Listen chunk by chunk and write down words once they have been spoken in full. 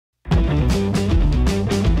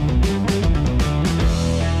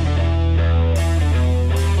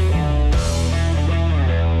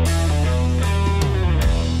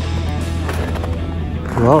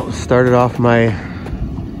started off my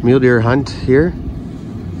mule deer hunt here.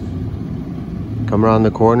 Come around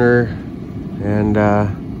the corner and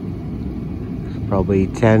probably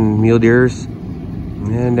 10 mule deers,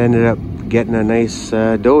 and ended up getting a nice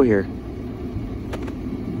doe here.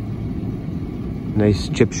 Nice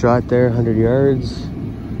chip shot there, 100 yards.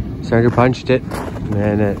 Center punched it,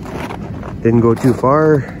 and it didn't go too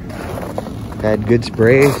far. Had good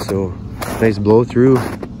spray, so nice blow through.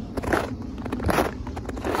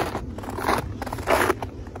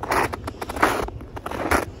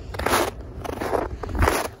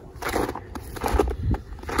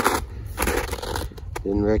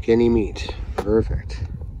 Didn't wreck any meat. Perfect.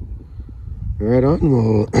 Right on,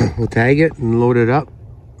 we'll tag it and load it up,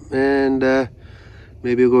 and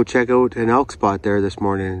maybe we'll go check out an elk spot there this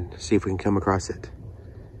morning, see if we can come across it.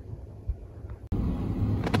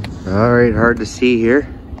 All right, hard to see here,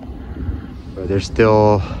 but there's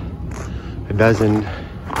still a dozen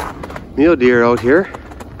mule deer out here.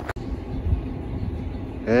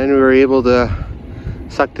 And we were able to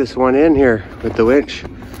suck this one in here with the winch.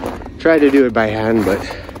 Tried to do it by hand, but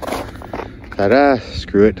thought,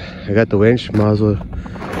 screw it. I got the winch, might as well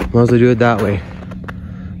do it that way.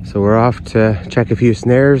 So we're off to check a few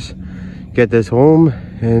snares, get this home,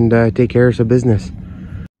 and take care of some business.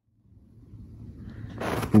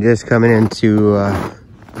 I'm just coming into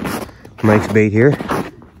Mike's bait here.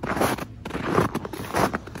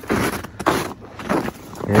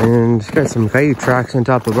 And it's got some coyote tracks on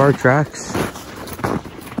top of our tracks.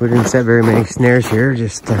 We didn't set very many snares here,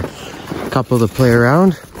 just a couple to play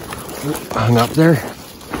around. Hung up there.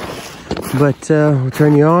 But we'll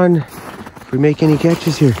turn you on if we make any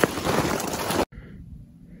catches here.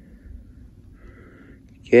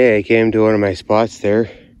 Okay, I came to one of my spots there.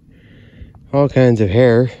 All kinds of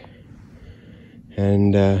hair,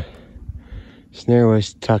 and snare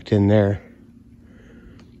was tucked in there,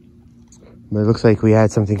 but it looks like we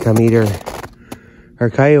had something come eat our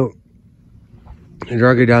coyote. I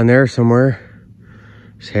drug it down there somewhere.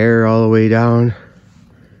 There's hair all the way down.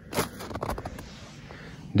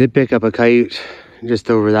 Did pick up a coyote just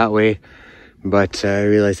over that way, but I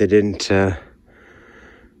realized I didn't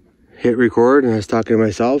hit record, and I was talking to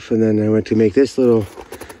myself, and then I went to make this little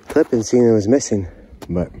clip and seen it was missing.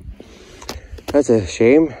 But that's a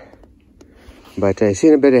shame. But I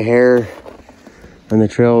seen a bit of hair on the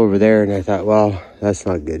trail over there, and I thought, well, that's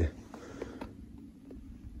not good.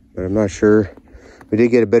 But I'm not sure. We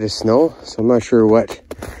did get a bit of snow, so I'm not sure what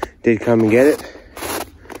did come and get it.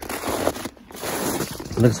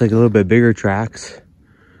 Looks like a little bit bigger tracks,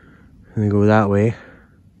 and they go that way.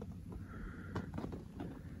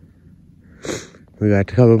 We got a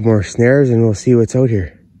couple more snares, and we'll see what's out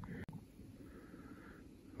here.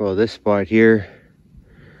 Well, this spot here,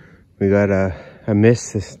 we got a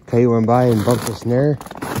miss. This coyote went by and bumped the snare,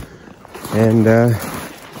 and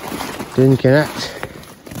didn't connect.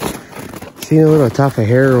 Seeing a little tuft of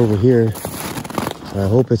hair over here. I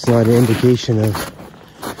hope it's not an indication of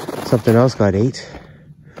something else got ate,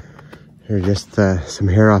 or just some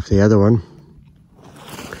hair off the other one.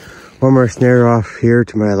 One more snare off here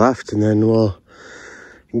to my left, and then we'll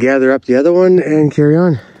gather up the other one and carry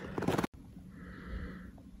on.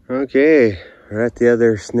 Okay, we're at the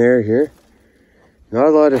other snare here. Not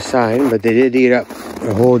a lot of sign, but they did eat up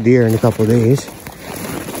a whole deer in a couple of days.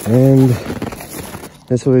 And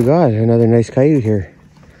that's what we got, another nice coyote here.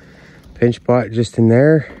 Pinch spot just in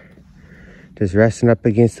there, just resting up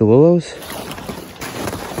against the willows.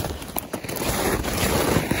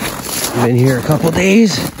 Been here a couple of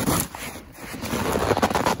days.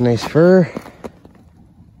 Nice fur.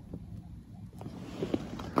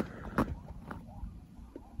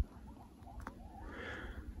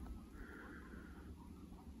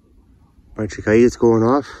 Bunch of coyotes going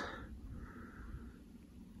off.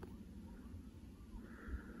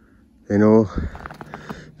 They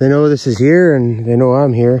know this is here, and they know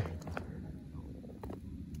I'm here.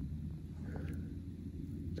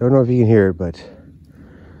 Don't know if you can hear it, but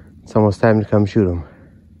it's almost time to come shoot them.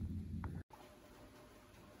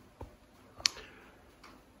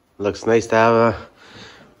 Looks nice to have a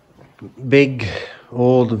big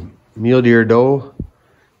old mule deer doe,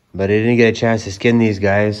 but I didn't get a chance to skin these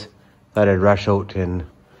guys. Thought I'd rush out and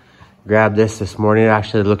grab this morning,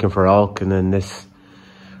 actually looking for elk, and then this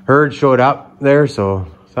herd showed up there, so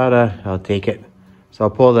thought I'll take it. So I'll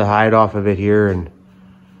pull the hide off of it here and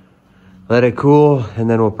let it cool, and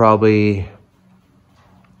then we'll probably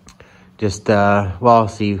just, well,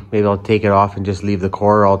 see, maybe I'll take it off and just leave the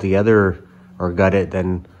core altogether, or gut it,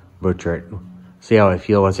 then butcher it. See how I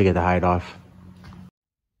feel once I get the hide off.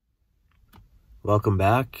 Welcome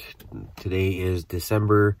back. Today is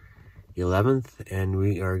December 11th, and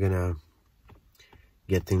we are gonna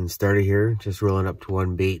get things started here. Just rolling up to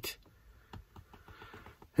one bait.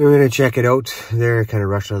 And we're gonna check it out there. I kind of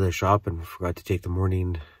rushed out of the shop and forgot to take the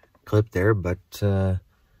morning clip there, but a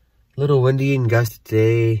little windy and gusty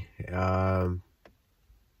today.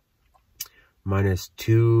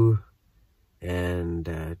 -2,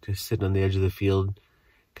 and just sitting on the edge of the field,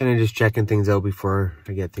 kind of just checking things out before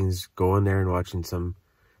I get things going there, and watching some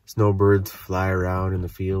snowbirds fly around in the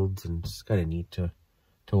fields, and it's kind of neat to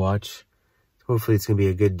watch. Hopefully it's gonna be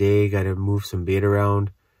a good day. Got to move some bait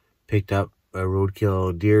around. Picked up a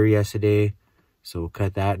roadkill deer yesterday, so we'll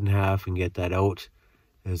cut that in half and get that out,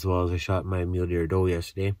 as well as I shot my mule deer doe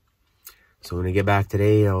yesterday. So when I get back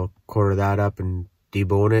today, I'll quarter that up and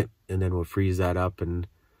debone it, and then we'll freeze that up and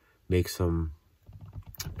make some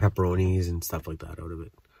pepperonis and stuff like that out of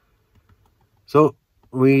it. So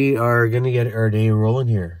we are gonna get our day rolling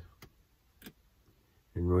here,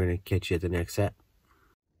 and we're gonna catch you at the next set.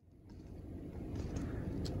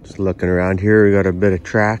 Just looking around here, we got a bit of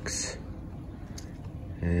tracks,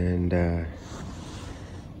 and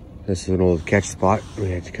this is an old catch spot. We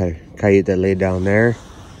had to kind of coyote that laid down there.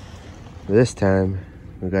 This time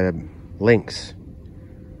we got a lynx.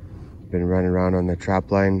 Been running around on the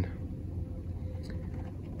trap line.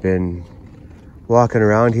 Been walking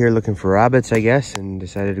around here looking for rabbits, I guess, and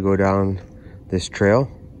decided to go down this trail.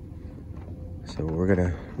 So we're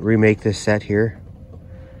gonna remake this set here,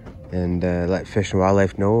 and let Fish and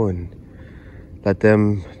Wildlife know, and let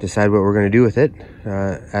them decide what we're gonna do with it.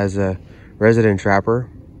 As a resident trapper,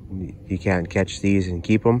 you can't catch these and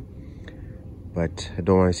keep them, but I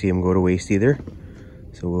don't want to see them go to waste either.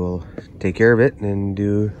 So we'll take care of it and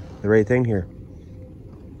do the right thing here.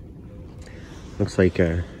 Looks like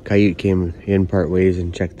a coyote came in part ways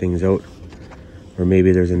and checked things out, or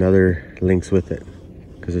maybe there's another lynx with it,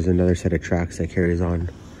 because there's another set of tracks that carries on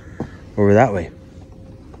over that way.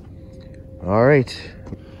 All right,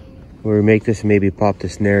 we'll make this and maybe pop the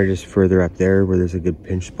snare just further up there where there's a good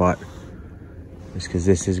pinch spot, just because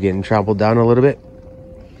this is getting trampled down a little bit.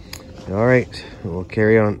 All right, we'll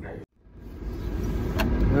carry on. I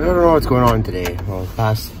don't know what's going on today. Well,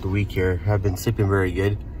 past the week here, I've been sleeping very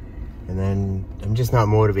good, and then I'm just not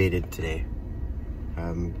motivated today.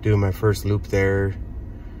 I'm doing my first loop there,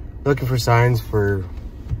 looking for signs for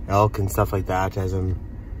elk and stuff like that as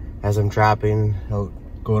I'm trapping out,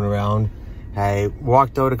 going around. I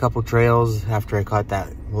walked out a couple trails after I caught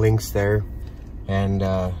that lynx there, and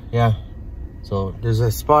yeah, so there's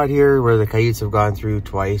a spot here where the coyotes have gone through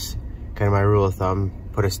twice. Kind of my rule of thumb,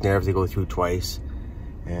 put a snare if they go through twice.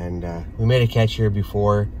 And we made a catch here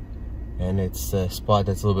before, and it's a spot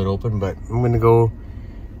that's a little bit open, but I'm gonna go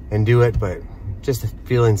and do it, but just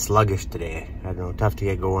feeling sluggish today. I don't know, tough to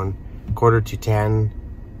get going. 9:45,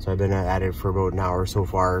 so I've been at it for about an hour so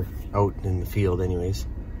far, out in the field anyways.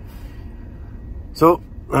 So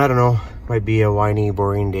I don't know, might be a whiny,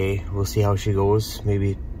 boring day. We'll see how she goes.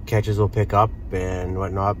 Maybe catches will pick up and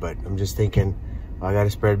whatnot, but I'm just thinking, well, I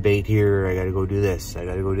gotta spread bait here, I gotta go do this, I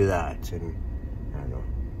gotta go do that, and I don't know,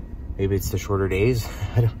 maybe it's the shorter days.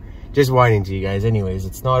 Just whining to you guys. Anyways,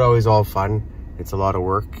 it's not always all fun. It's a lot of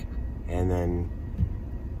work, and then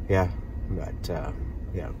yeah, but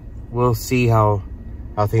yeah, we'll see how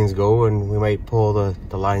things go, and we might pull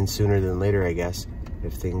the line sooner than later, I guess,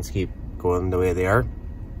 if things keep going the way they are.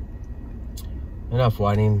 Enough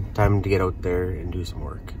whining, time to get out there and do some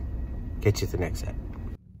work. Catch you at the next set.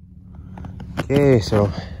 Okay,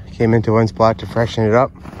 so came into one spot to freshen it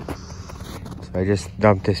up. So I just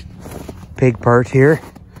dumped this pig part here.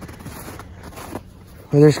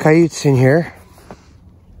 Well, there's coyotes in here.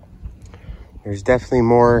 There's definitely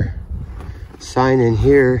more sign in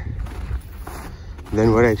here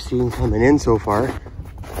than what I've seen coming in so far.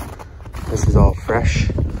 This is all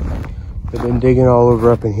fresh. I've been digging all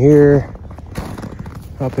over up in here,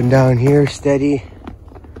 up and down here, steady.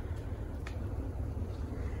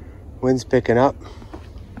 Wind's picking up,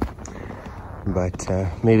 but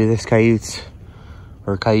maybe this coyotes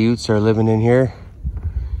are living in here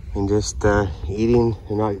and just eating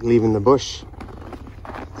and not leaving the bush.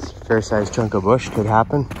 It's a fair-sized chunk of bush, could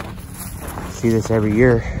happen. See this every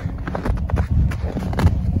year.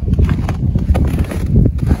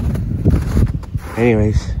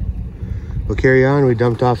 Anyways, we'll carry on. We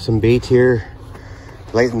dumped off some bait here,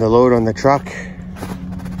 lightened the load on the truck,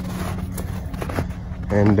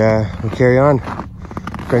 and we'll carry on.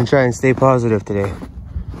 Gonna try and stay positive today.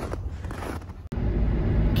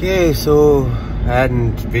 Okay, so I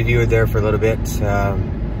hadn't videoed there for a little bit.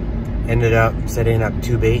 Ended up setting up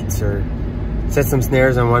two baits, or set some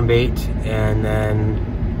snares on one bait, and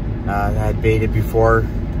then I had baited before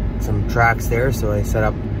some tracks there, so I set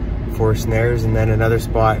up 4 snares, and then another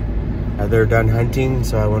spot they're done hunting,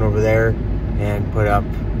 so I went over there and put up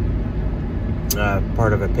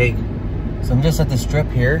part of a pig. So I'm just at the strip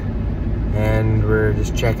here and we're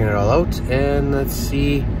just checking it all out, and let's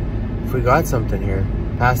see if we got something here.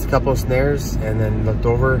 Passed a couple of snares and then looked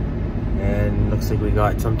over and looks like we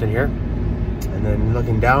got something here. And then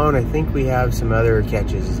looking down, I think we have some other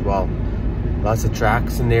catches as well. Lots of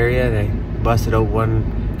tracks in the area, and I busted out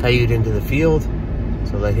one coyote into the field.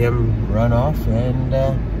 So let him run off, and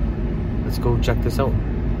let's go check this out.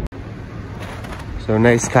 So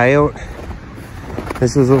nice coyote.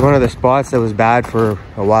 This was one of the spots that was bad for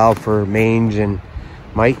a while for mange and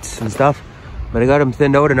mites and stuff, but I got them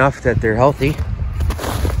thinned out enough that they're healthy.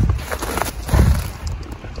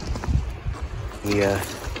 He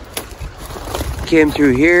came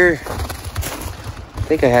through here. I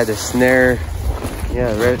think I had the snare,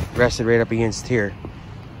 yeah, rested right up against here.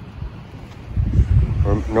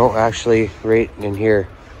 Or no, actually right in here.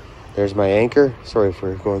 There's my anchor. Sorry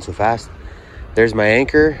for going so fast. There's my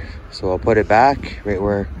anchor, so I'll put it back right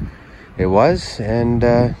where it was, and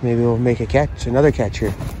maybe we'll make a catch, another catch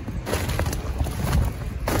here.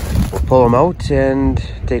 We'll pull him out and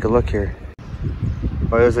take a look here.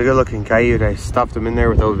 Well, it was a good looking coyote. I stuffed him in there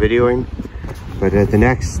without videoing, but at the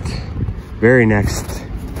very next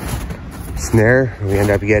snare, we end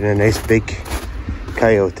up getting a nice big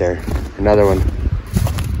coyote there. Another one.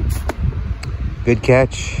 Good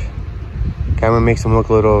catch. Kind of makes him look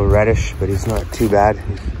a little reddish, but he's not too bad.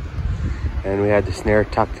 And we had the snare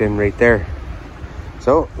tucked in right there.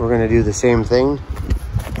 So we're gonna do the same thing.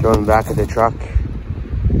 Throw him back at the truck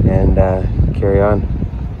and carry on.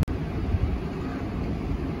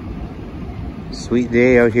 Sweet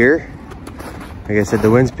day out here. Like I said,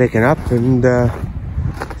 the wind's picking up, and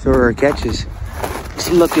so are our catches.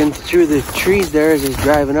 Just looking through the trees there as he's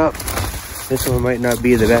driving up. This one might not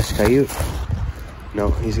be the best coyote. No,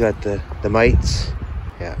 he's got the mites.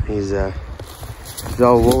 Yeah, he's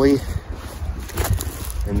all woolly,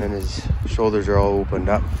 and then his shoulders are all opened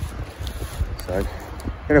up. So I'm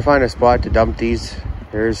gonna find a spot to dump these.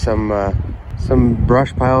 There's some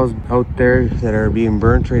brush piles out there that are being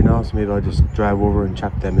burnt right now, so maybe I'll just drive over and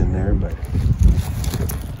chuck them in there. But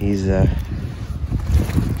he's it's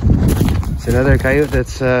another coyote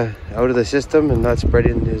that's out of the system and not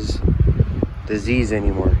spreading his disease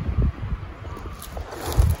anymore.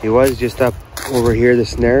 He was just up over here, the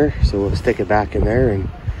snare, so we'll stick it back in there and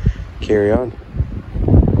carry on.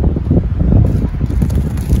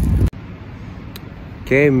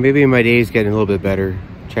 Okay, maybe my day's getting a little bit better.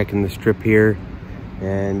 Checking the strip here,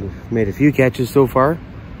 and we've made a few catches so far.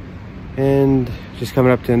 And just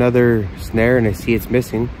coming up to another snare, and I see it's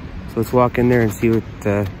missing. So let's walk in there and see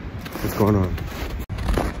what's going on.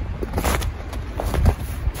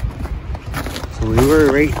 So we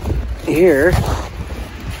were right here.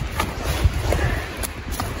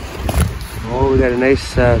 Oh, we got a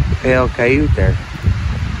nice pale coyote there.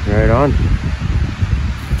 Right on.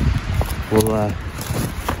 We'll,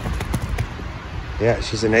 yeah,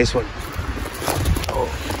 she's a nice one. Oh.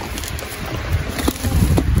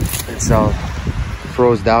 It's all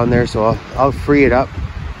froze down there, so I'll free it up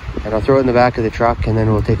and I'll throw it in the back of the truck, and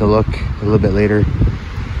then we'll take a look a little bit later.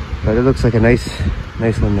 But it looks like a nice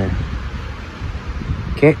one there.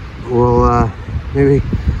 Okay, well,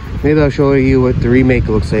 maybe I'll show you what the remake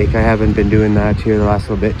looks like. I haven't been doing that here the last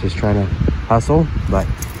little bit, just trying to hustle, but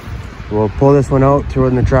we'll pull this one out, throw it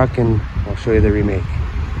in the truck, and I'll show you the remake.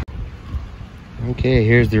 Okay,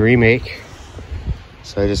 here's the remake.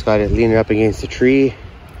 So I just got it leaning up against the tree.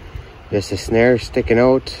 Just a snare sticking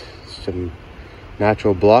out, some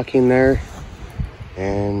natural blocking there,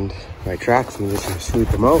 and my tracks. I'm just gonna sweep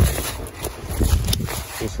them out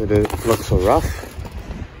so it doesn't look so rough.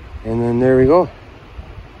 And then there we go.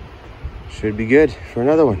 Should be good for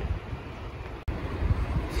another one.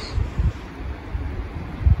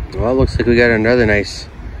 Well, looks like we got another nice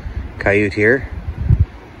coyote here.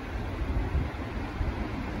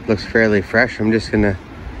 Looks fairly fresh. I'm just gonna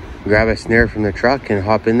grab a snare from the truck and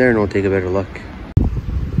hop in there, and we'll take a better look.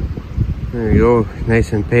 There you go,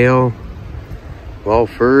 nice and pale, well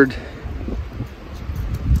furred.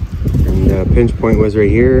 And the pinch point was right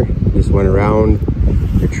here. Just went around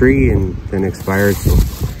the tree and then expired, so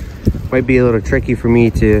might be a little tricky for me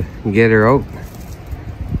to get her out.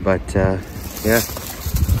 But yeah,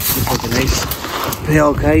 looks like a nice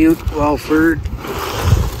pale coyote, well furred.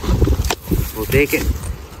 We'll take it.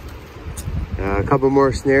 A couple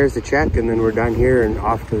more snares to check, and then we're done here and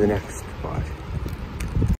off to the next spot.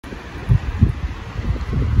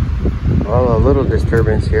 Well, a little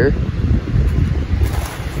disturbance here.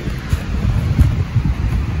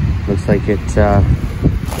 Looks like it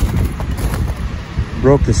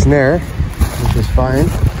broke the snare, which is fine.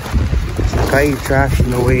 Some coyote tracks on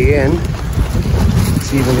the way in. Let's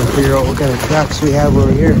see if we can figure out what kind of tracks we have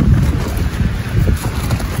over here.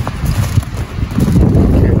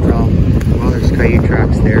 Can't tell. Well, there's coyote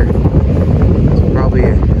tracks there. So probably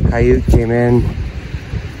a coyote came in.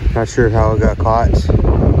 Not sure how it got caught.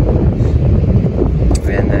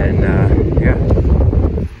 And then, yeah.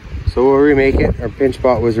 So we'll remake it. Our pinch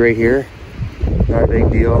spot was right here. Not a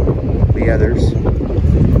big deal. The others.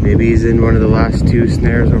 Maybe he's in one of the last two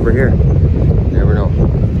snares over here. Never know.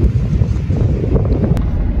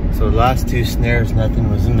 So the last two snares, nothing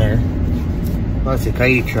was in there. Lots of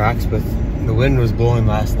coyote tracks, but the wind was blowing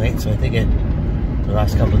last night, so I think the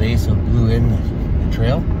last couple of days, so it blew in the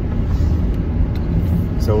trail.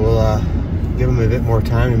 So we'll give them a bit more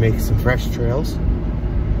time to make some fresh trails.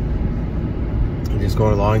 And just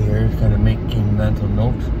going along here, kind of making mental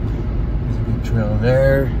note. There's a good trail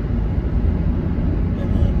there. And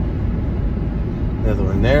then another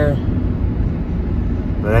one there.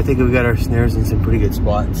 But I think we've got our snares in some pretty good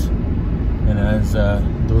spots. And as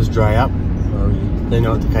those dry up, or we thin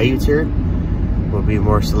out the coyotes here, we'll be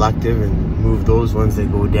more selective and move those ones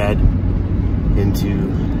that go dead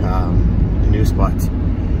into the new spots.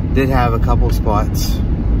 Did have a couple spots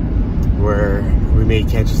where we made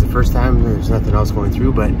catches the first time. There's nothing else going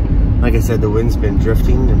through, but like I said, the wind's been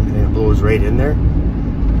drifting and it blows right in there,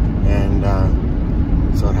 and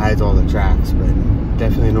so it hides all the tracks. But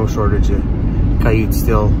definitely no shortage of coyotes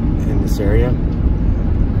still in this area.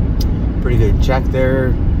 Pretty good check there.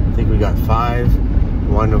 I think we got 5.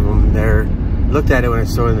 One of them there. Looked at it when I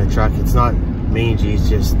saw it in the truck. It's not mangy, it's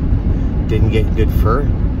just didn't get good fur.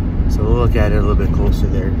 So we'll look at it a little bit closer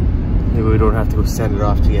there. Maybe we don't have to go send it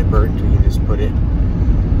off to get burnt. We can just put it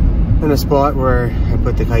in a spot where I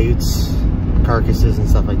put the coyotes, carcasses and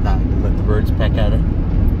stuff like that, and let the birds peck at it.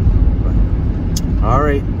 But, all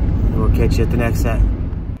right, we'll catch you at the next set.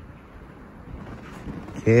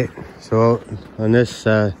 Okay, so on this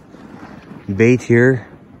bait here,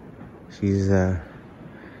 she's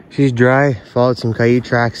dry. Followed some coyote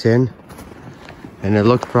tracks in, and it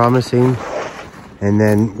looked promising. And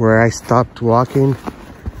then where I stopped walking,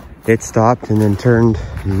 it stopped and then turned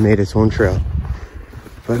and made its own trail.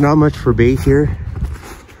 But not much for bait here.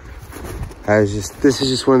 This is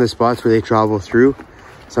just one of the spots where they travel through.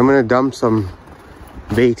 So I'm gonna dump some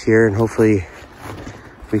bait here and hopefully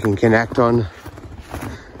we can connect on,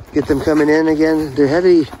 get them coming in again. They're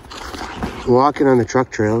heavy walking on the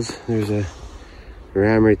truck trails. There's a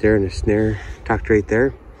ram right there and a snare tucked right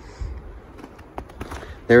there.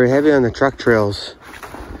 They were heavy on the truck trails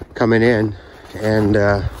coming in, and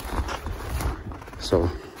so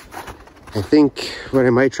I think what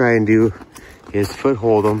I might try and do is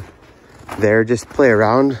foothold them there, just play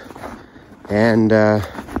around and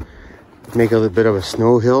make a little bit of a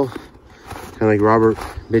snow hill, kind of like Robert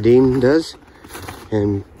Bedeen does,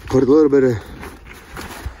 and put a little bit of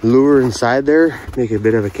lure inside there, make a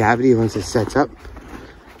bit of a cavity once it sets up,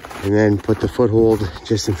 and then put the foothold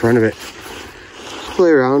just in front of it.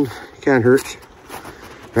 Play around, can't hurt,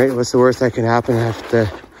 right? What's the worst that can happen? I have to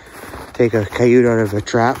take a coyote out of a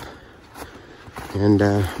trap and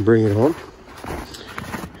bring it home.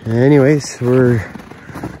 Anyways, we're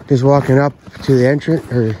just walking up to the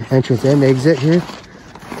entrance and exit here,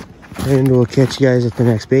 and we'll catch you guys at the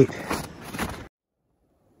next bait.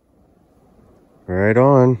 Right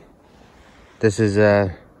on. This is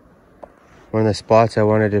one of the spots I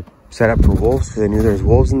wanted to set up for wolves because I knew there's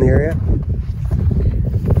wolves in the area.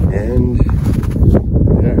 And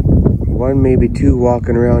one, maybe two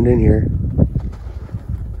walking around in here.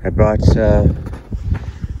 I brought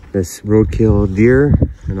this roadkill deer,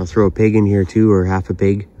 and I'll throw a pig in here too, or half a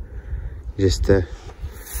pig, just to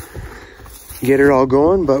get it all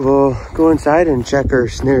going. But we'll go inside and check our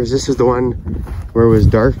snares. This is the one where it was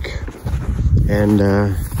dark and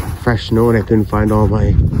fresh snow and I couldn't find all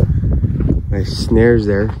my snares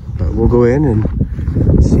there. But we'll go in and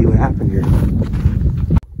see what happened here.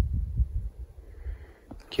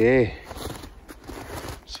 Okay,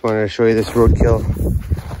 just wanted to show you this roadkill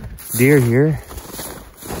deer here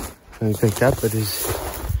that we picked up, but his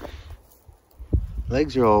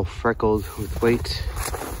legs are all freckled with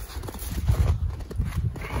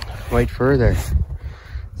white fur there.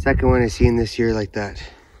 Second one I've seen this year like that.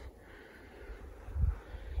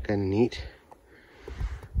 Kind of neat.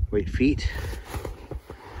 White feet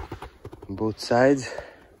on both sides.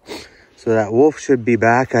 So that wolf should be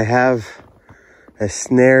back. I have a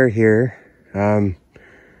snare here,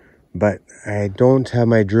 but I don't have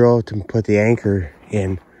my drill to put the anchor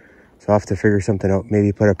in, so I'll have to figure something out.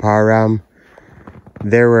 Maybe put a power ram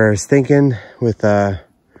there where I was thinking, with a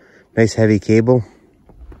nice heavy cable,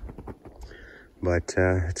 But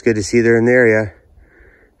it's good to see they're in the area,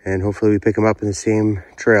 and hopefully we pick them up in the same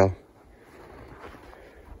trail.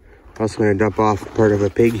 Also going to dump off part of a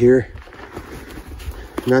pig here.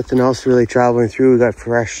 Nothing else really traveling through. We got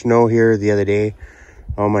fresh snow here the other day.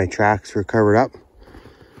 All my tracks were covered up.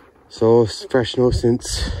 So fresh snow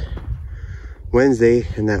since Wednesday,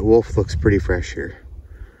 and that wolf looks pretty fresh here.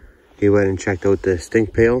 He went and checked out the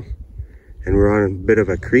stink pail, and we're on a bit of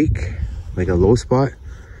a creek, like a low spot.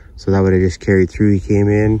 So that would have just carried through. He came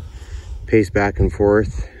in, paced back and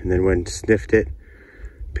forth, and then went and sniffed it,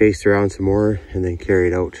 paced around some more, and then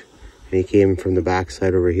carried out. And he came from the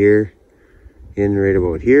backside over here, in right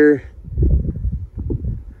about here,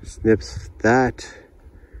 snips that,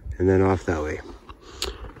 and then off that way.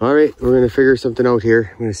 All right, we're gonna figure something out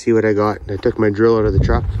here. I'm gonna see what I got. I took my drill out of the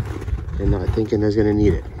truck and not thinking I was gonna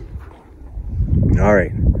need it. All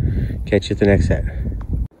right, catch you at the next set.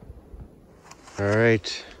 All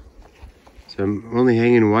right, so I'm only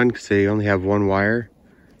hanging one because I only have one wire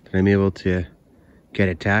that I'm able to get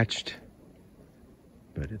attached.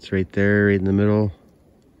 But it's right there, right in the middle.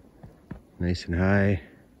 Nice and high.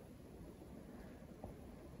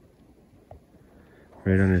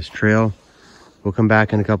 Right on this trail. We'll come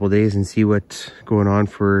back in a couple days and see what's going on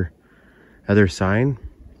for other sign.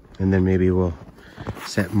 And then maybe we'll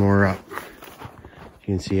set more up. You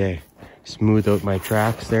can see I smooth out my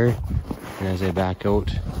tracks there. And as I back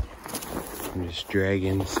out, I'm just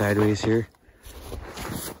dragging sideways here.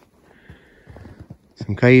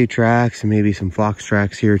 Some coyote tracks and maybe some fox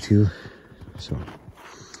tracks here too. So,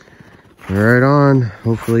 right on.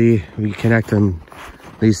 Hopefully we connect on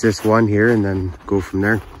at least this one here and then go from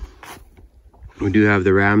there. We do have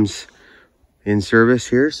the rams in service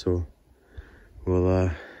here, so we'll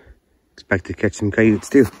expect to catch some coyotes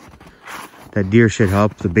too. That deer should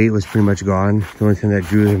help. The bait was pretty much gone. The only thing that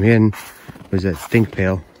drew them in was that stink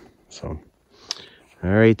pail. So, all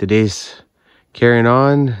right, the day's carrying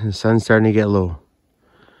on. The sun's starting to get low.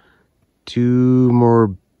 2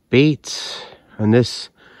 more baits on this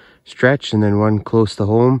stretch and then one close to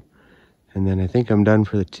home. And then I think I'm done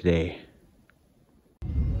for today.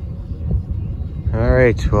 All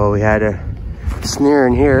right, well, we had a snare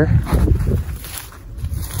in here.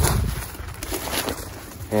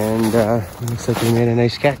 And looks like we made a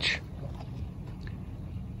nice catch.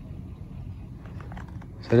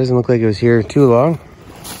 So it doesn't look like it was here too long.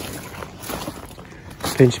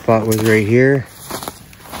 Pinch spot was right here.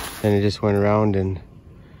 Then it just went around and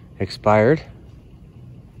expired.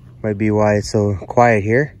 Might be why it's so quiet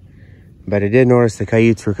here. But I did notice the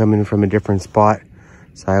coyotes were coming from a different spot.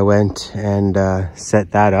 So I went and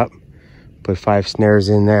set that up. Put 5 snares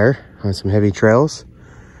in there on some heavy trails.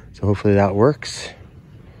 So hopefully that works.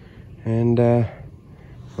 And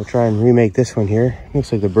we'll try and remake this one here.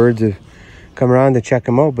 Looks like the birds have come around to check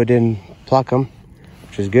them out, but didn't pluck them,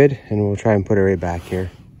 which is good. And we'll try and put it right back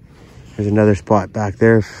here. There's another spot back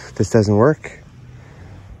there if this doesn't work,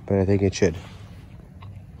 but I think it should.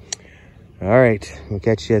 All right, we'll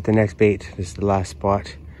catch you at the next bait. This is the last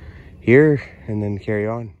spot here, and then carry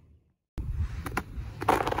on.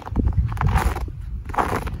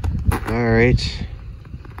 All right,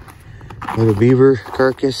 little beaver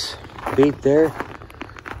carcass bait there.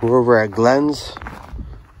 We're over at Glenn's.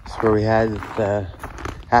 That's where we had the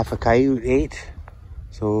half a coyote ate.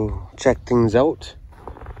 So check things out.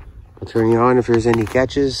 I'll turn you on if there's any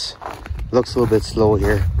catches. Looks a little bit slow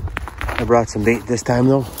here. I brought some bait this time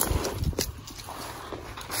though.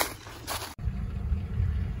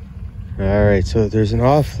 All right, so there's an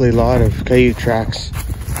awfully lot of coyote tracks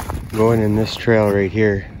going in this trail right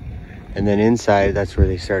here. And then inside, that's where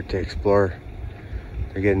they start to explore.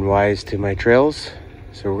 They're getting wise to my trails.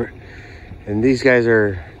 So and these guys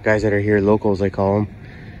are guys that are here, locals I call them.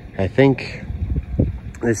 I think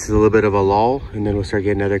this is a little bit of a lull, and then we'll start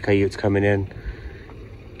getting other coyotes coming in.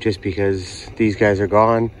 Just because these guys are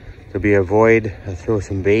gone, there'll be a void. I'll throw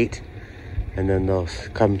some bait, and then they'll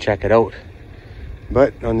come check it out.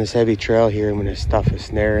 But on this heavy trail here, I'm gonna stuff a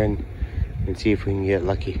snare in and see if we can get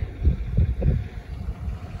lucky.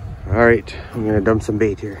 All right, I'm gonna dump some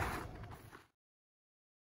bait here.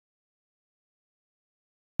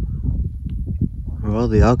 Well,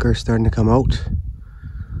 the elk are starting to come out.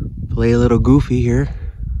 Play a little goofy here.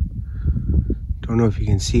 Don't know if you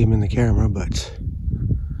can see him in the camera, but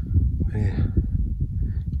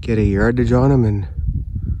get a yardage on him and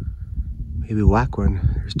maybe whack one.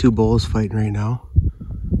 There's 2 bulls fighting right now.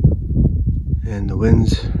 And the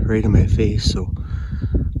wind's right in my face, so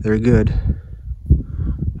they're good.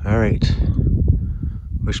 All right,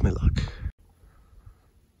 wish me luck.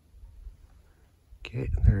 Okay,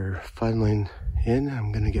 they're funneling in.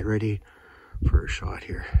 I'm gonna get ready for a shot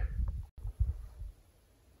here.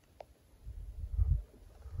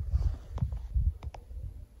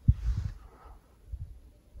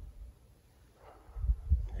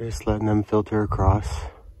 Just letting them filter across.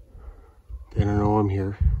 They don't know I'm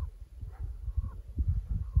here.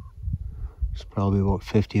 There's probably about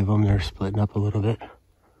 50 of them. They're splitting up a little bit.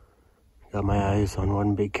 Got my eyes on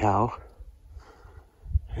one big cow.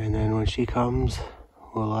 And then when she comes,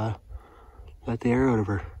 we'll let the air out of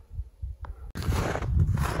her.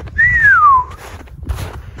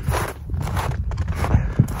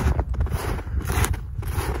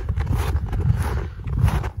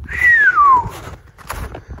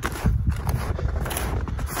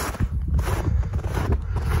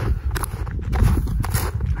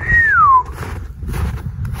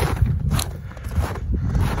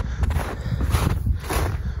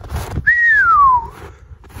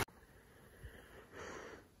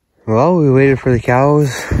 Well, we waited for the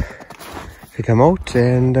cows to come out,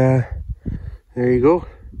 and there you go.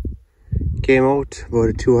 Came out about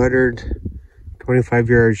a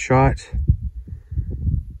 225-yard shot,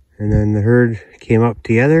 and then the herd came up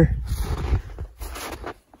together,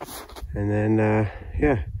 and then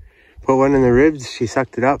yeah, put one in the ribs. She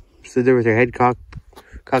sucked it up, stood there with her head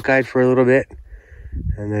cockeyed for a little bit,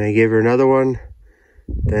 and then I gave her another one.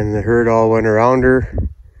 Then the herd all went around her.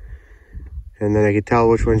 And then I could tell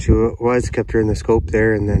which one she was, kept her in the scope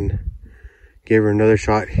there, and then gave her another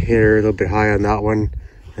shot, hit her a little bit high on that one,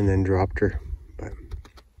 and then dropped her. But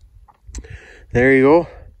there you go.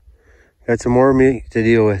 Got some more meat to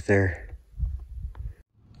deal with there.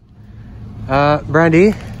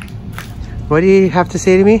 Brandy, what do you have to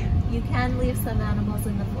say to me? You can leave some animals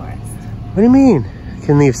in the forest. What do you mean? You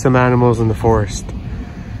can leave some animals in the forest.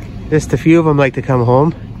 Just a few of them like to come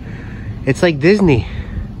home. It's like Disney.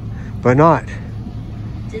 But not.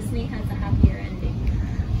 Disney has a happier ending.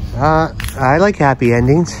 I like happy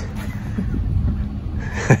endings. Do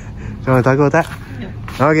you want to talk about that? No.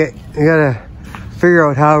 Okay, we gotta figure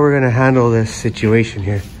out how we're gonna handle this situation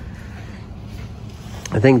here.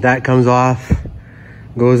 I think that comes off,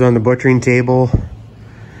 goes on the butchering table,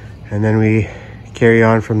 and then we carry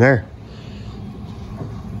on from there.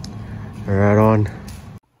 Right on.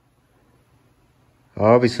 I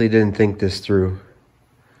obviously didn't think this through.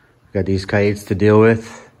 Got these coyotes to deal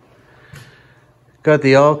with. Got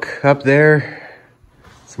the elk up there.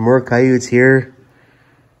 Some more coyotes here.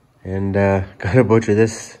 And gotta butcher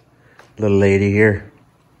this little lady here.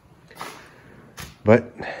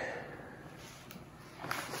 But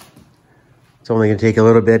it's only gonna take a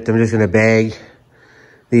little bit. I'm just gonna bag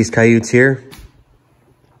these coyotes here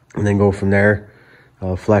and then go from there.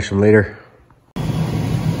 I'll flash them later.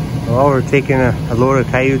 Well, we're taking a load of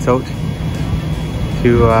coyotes out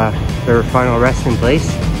to their final resting place.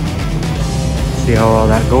 See how all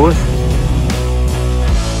that goes.